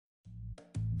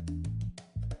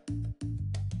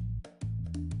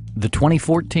The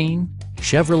 2014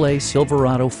 Chevrolet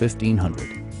Silverado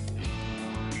 1500.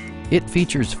 It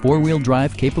features four-wheel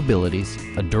drive capabilities,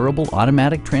 a durable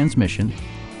automatic transmission,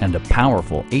 and a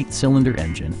powerful 8-cylinder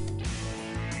engine.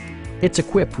 It's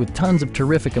equipped with tons of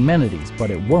terrific amenities,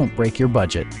 but it won't break your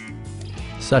budget,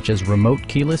 such as remote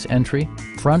keyless entry,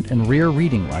 front and rear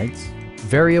reading lights,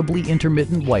 variably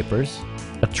intermittent wipers,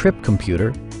 a trip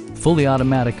computer, fully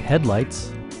automatic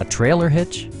headlights, a trailer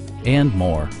hitch, and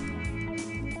more.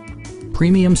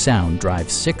 Premium sound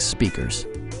drives 6 speakers,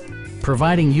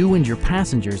 providing you and your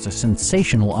passengers a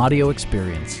sensational audio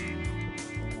experience.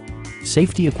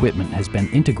 Safety equipment has been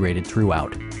integrated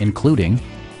throughout, including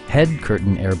head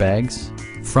curtain airbags,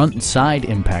 front and side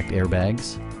impact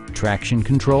airbags, traction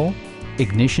control,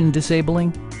 ignition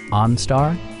disabling,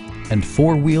 OnStar, and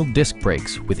 4-wheel disc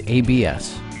brakes with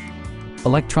ABS.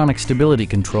 Electronic stability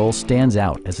control stands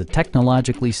out as a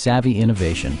technologically savvy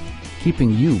innovation,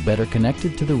 keeping you better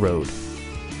connected to the road.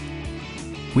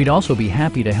 We'd also be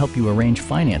happy to help you arrange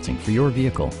financing for your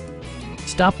vehicle.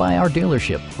 Stop by our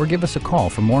dealership or give us a call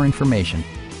for more information.